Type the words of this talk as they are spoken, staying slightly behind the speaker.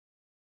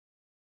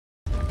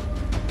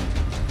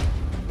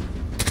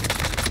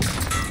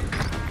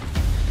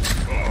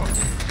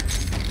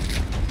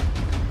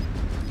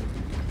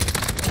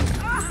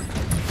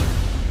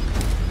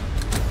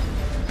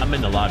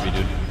lobby,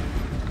 dude.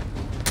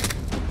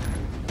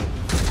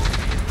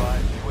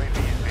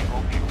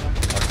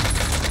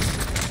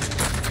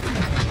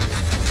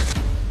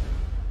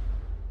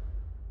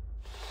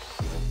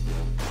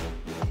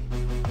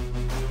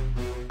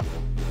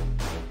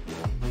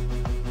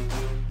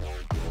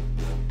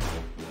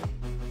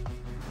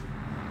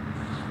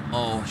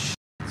 Oh shit.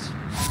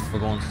 We're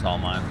going salt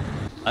mine.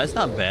 It's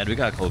not bad. We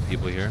got a couple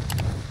people here.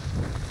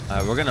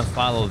 We're gonna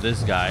follow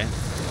this guy.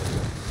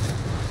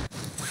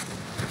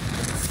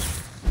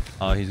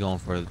 Oh, he's going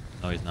for...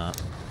 No, he's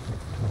not.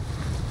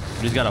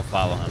 We just gotta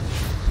follow him.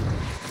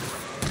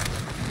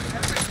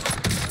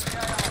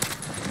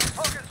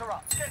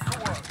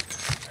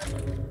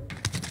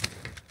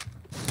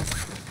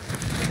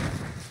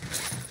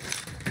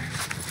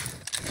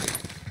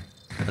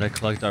 Gotta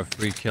collect our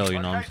free kill, you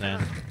know what I'm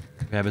saying?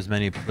 We have as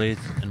many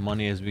plates and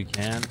money as we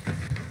can.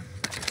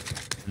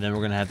 And then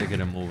we're gonna have to get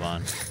a move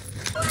on.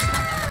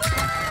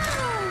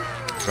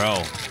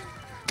 Bro.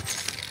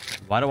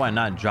 Why do I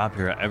not drop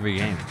here every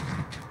game?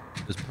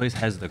 This place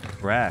has the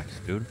cracks,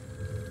 dude.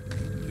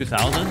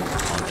 2,000?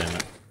 Oh, damn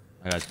it.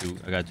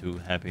 I got too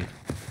happy.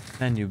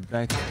 Send you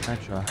back to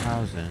Metro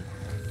housing.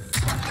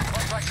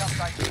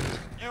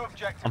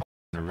 I'm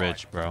f***ing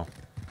rich, bro.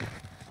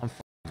 I'm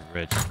f***ing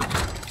rich.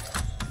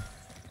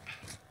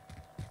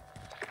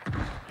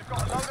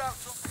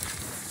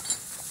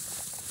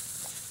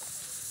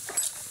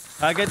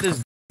 Can I get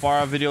this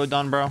far video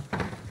done, bro?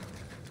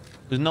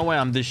 There's no way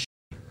I'm this shit.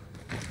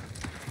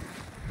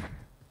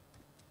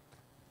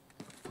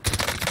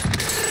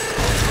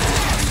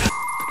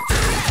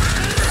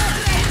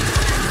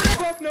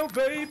 Fuck no,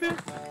 baby.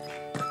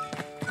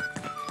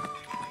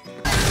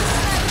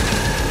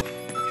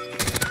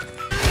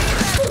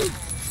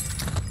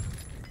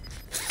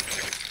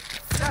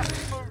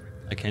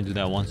 I can't do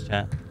that once,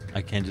 chat.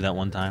 I can't do that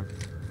one time.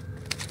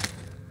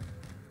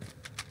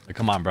 Like,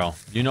 come on, bro.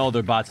 You know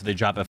they're bots if they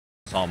drop a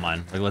salt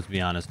mine. Like, let's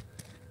be honest.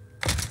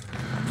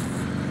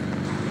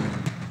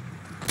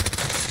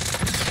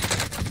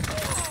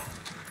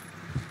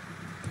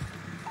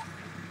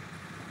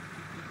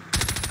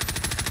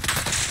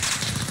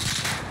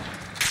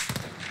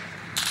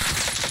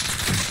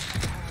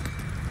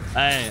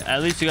 Hey,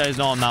 at least you guys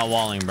know I'm not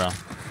walling, bro.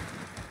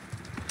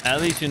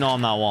 At least you know I'm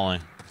not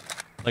walling.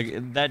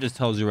 Like, that just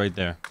tells you right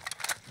there.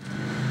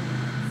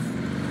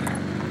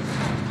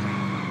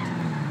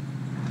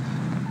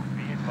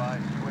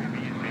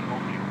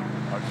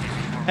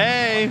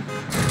 Hey!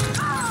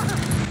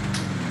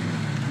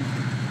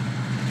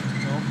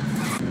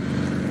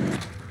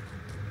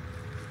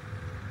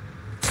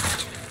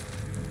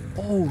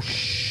 Oh,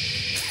 shh.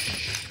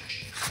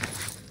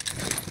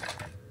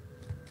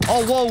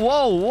 Oh, whoa,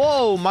 whoa,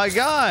 whoa, my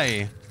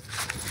guy.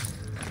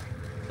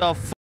 The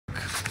fuck?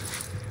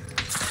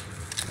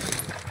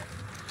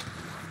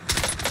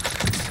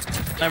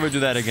 Never do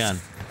that again.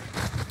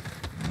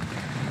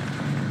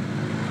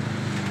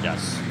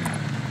 Yes.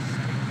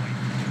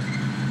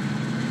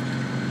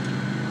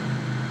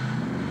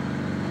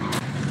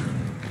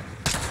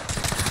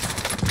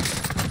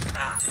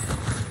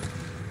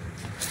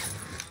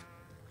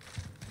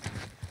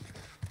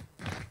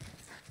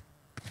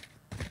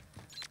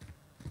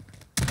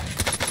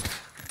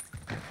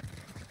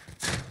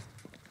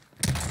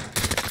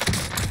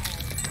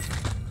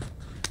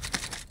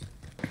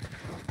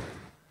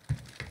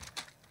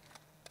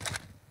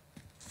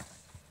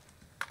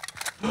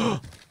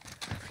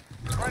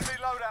 Friendly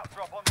loadout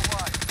drop on the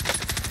way.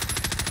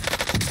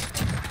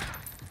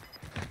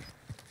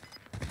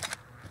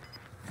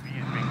 B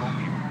is bingo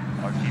fuel.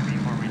 RTV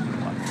for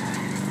resupply.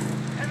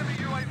 Enemy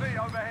UAV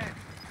overhead.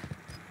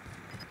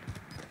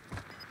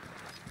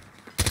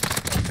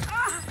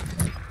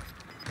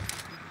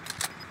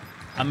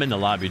 I'm in the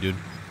lobby, dude.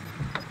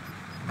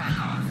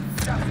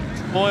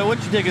 Boy,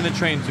 what you taking the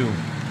train to?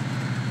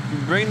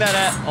 Bring that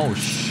at... Oh,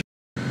 shit.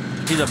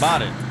 He's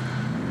about it.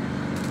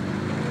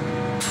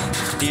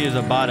 He is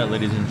about it,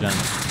 ladies and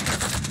gentlemen.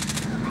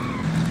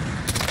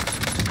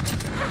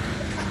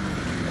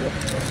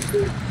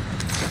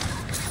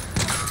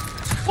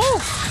 Woo!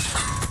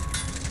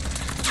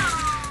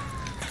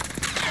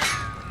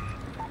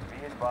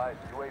 Be advised,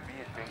 UAV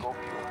is bingo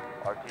fuel.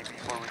 RTV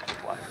for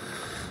resupply.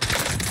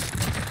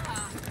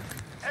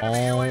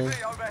 Enemy UAV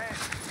overhead.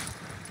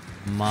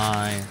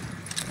 My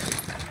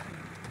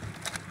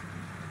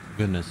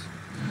goodness.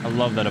 I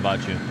love that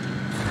about you.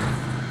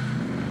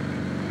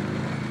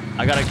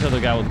 I gotta kill the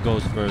guy with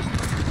ghost first.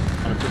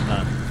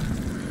 100%.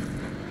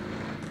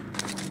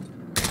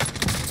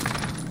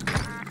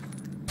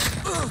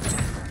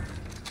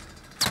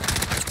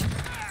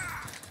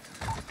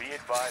 Be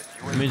advised,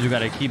 It means you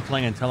gotta keep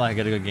playing until I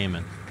get a good game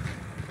in.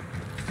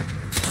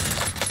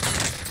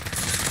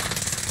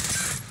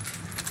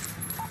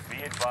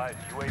 Be advised,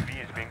 UAV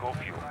is bingo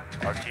fuel.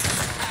 RTV.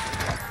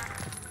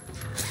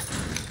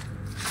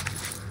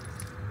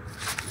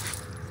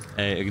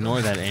 Hey,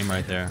 ignore that aim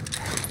right there.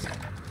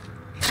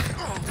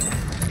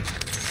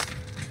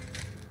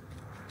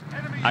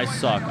 I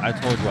suck. I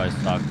told you I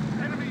suck.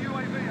 Enemy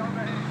UAV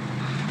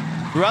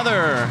overhead.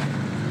 Brother!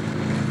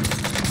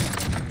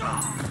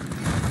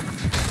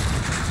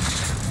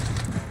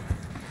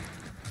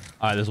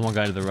 All right, there's one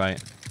guy to the right.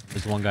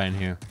 There's one guy in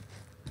here.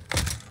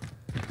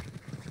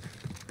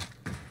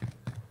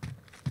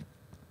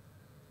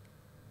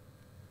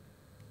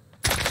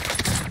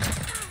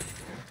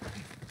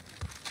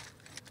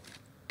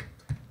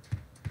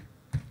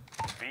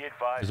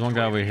 There's one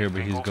guy over here,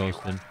 but he's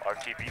ghosted.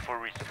 RTB for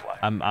resupply.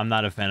 I'm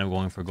not a fan of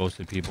going for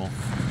ghosted people.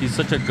 He's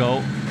such a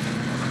goat.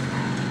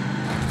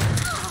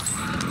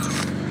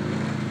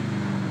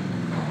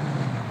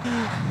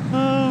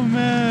 Oh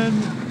man.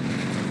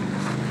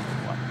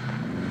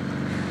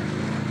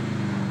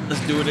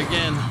 Let's do it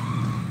again.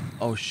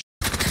 Oh sh.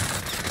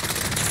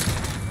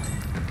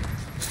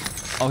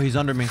 Oh, he's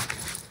under me.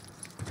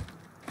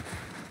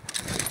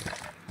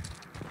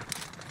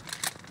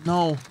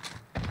 No.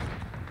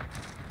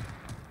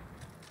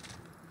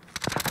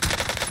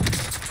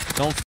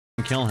 Don't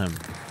f***ing kill him.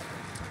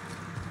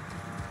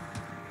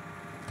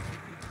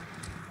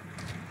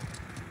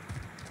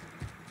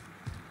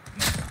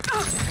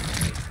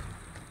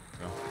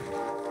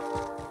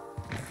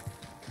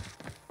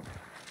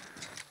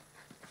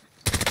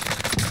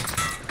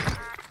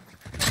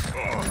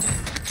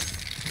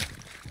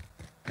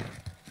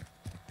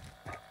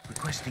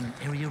 Requesting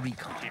area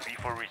recon. RTB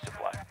for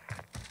resupply.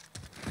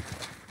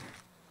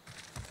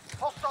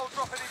 Hostile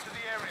dropping into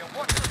the area.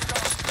 Watch the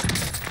stars.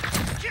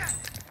 Yeah.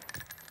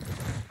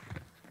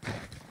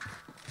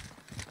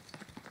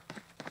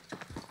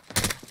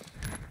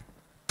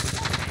 Be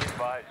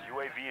advised,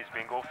 UAV is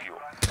bingo fuel.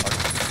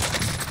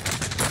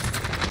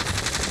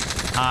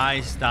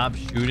 I stopped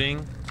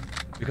shooting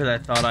because I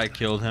thought I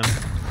killed him.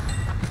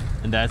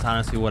 And that's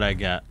honestly what I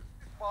get.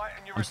 Fight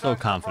and you I'm still return to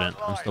the confident.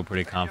 front I'm still line.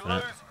 pretty If you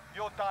confident. lose,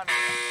 you're done here.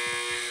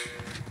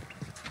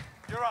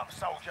 You're up,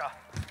 soldier.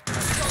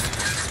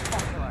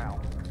 Fuck out.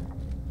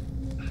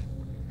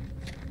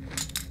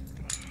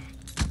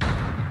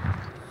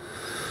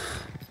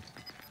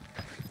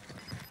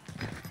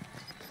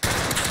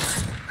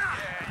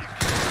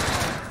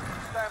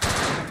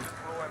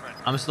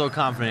 I'm still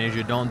confident,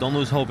 Adrian. Don't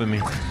lose hope in me.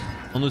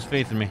 Don't lose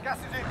faith in me. Gas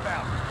is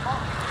inbound.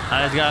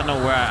 I just gotta know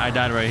where I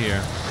died right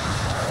here.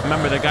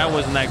 Remember, the guy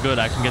wasn't that good.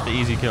 I can get the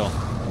easy kill.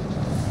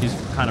 He's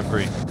kind of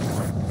free.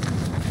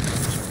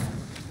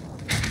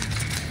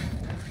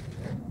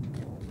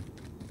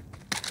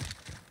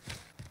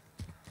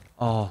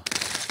 Oh,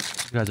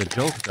 you guys are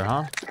jokester,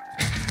 huh?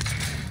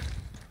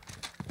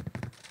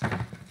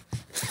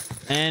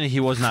 And he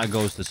was not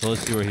ghosted, so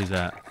let's see where he's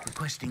at.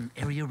 Requesting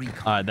area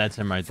recon. All right, that's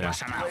him right there.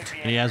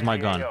 And he has my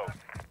gun.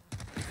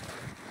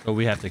 So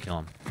we have to kill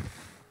him.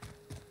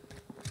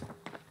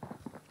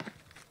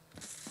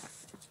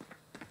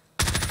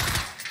 Be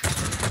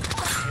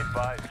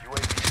advised,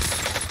 UAV.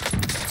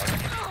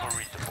 RTB for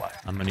resupply.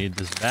 I'm gonna need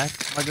this back,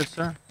 my good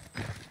sir.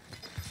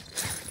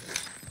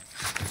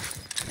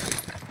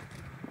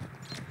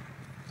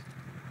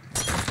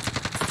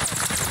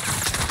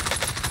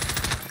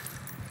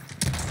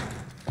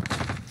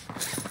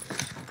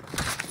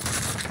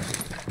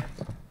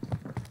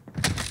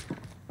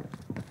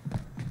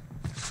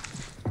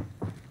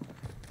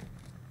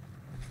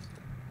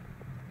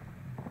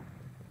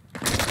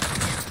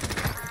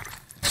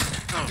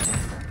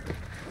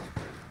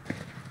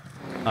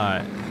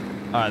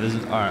 All right, this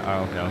is all right,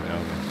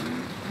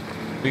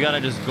 okay. We gotta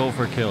just go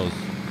for kills.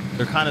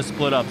 They're kind of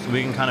split up, so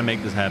we can kind of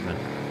make this happen.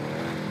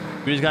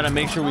 We just gotta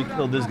make sure we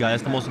kill this guy.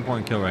 That's the most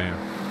important kill right here.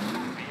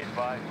 Be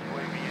advised,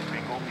 UAV is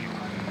bingo fuel.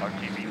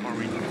 RTB for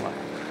resupply.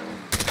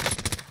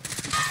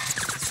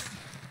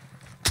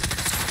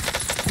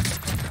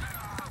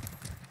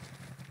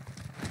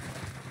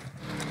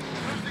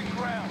 Losing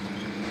ground.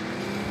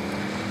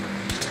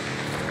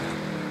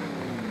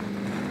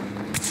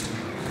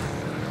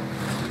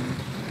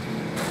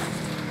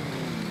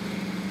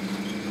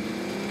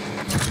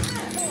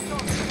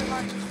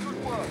 Good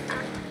work.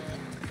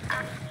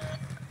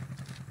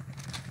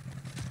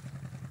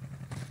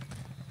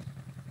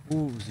 Who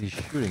is he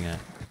shooting at?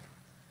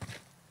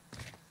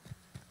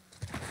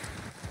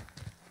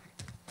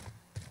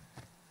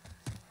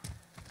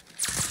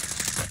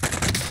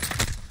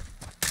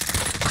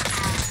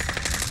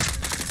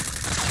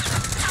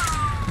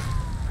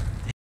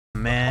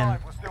 Man.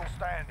 We're still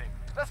standing.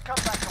 Let's come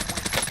back and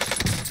win.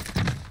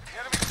 The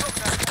enemy took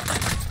that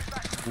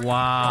one.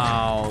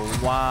 Wow.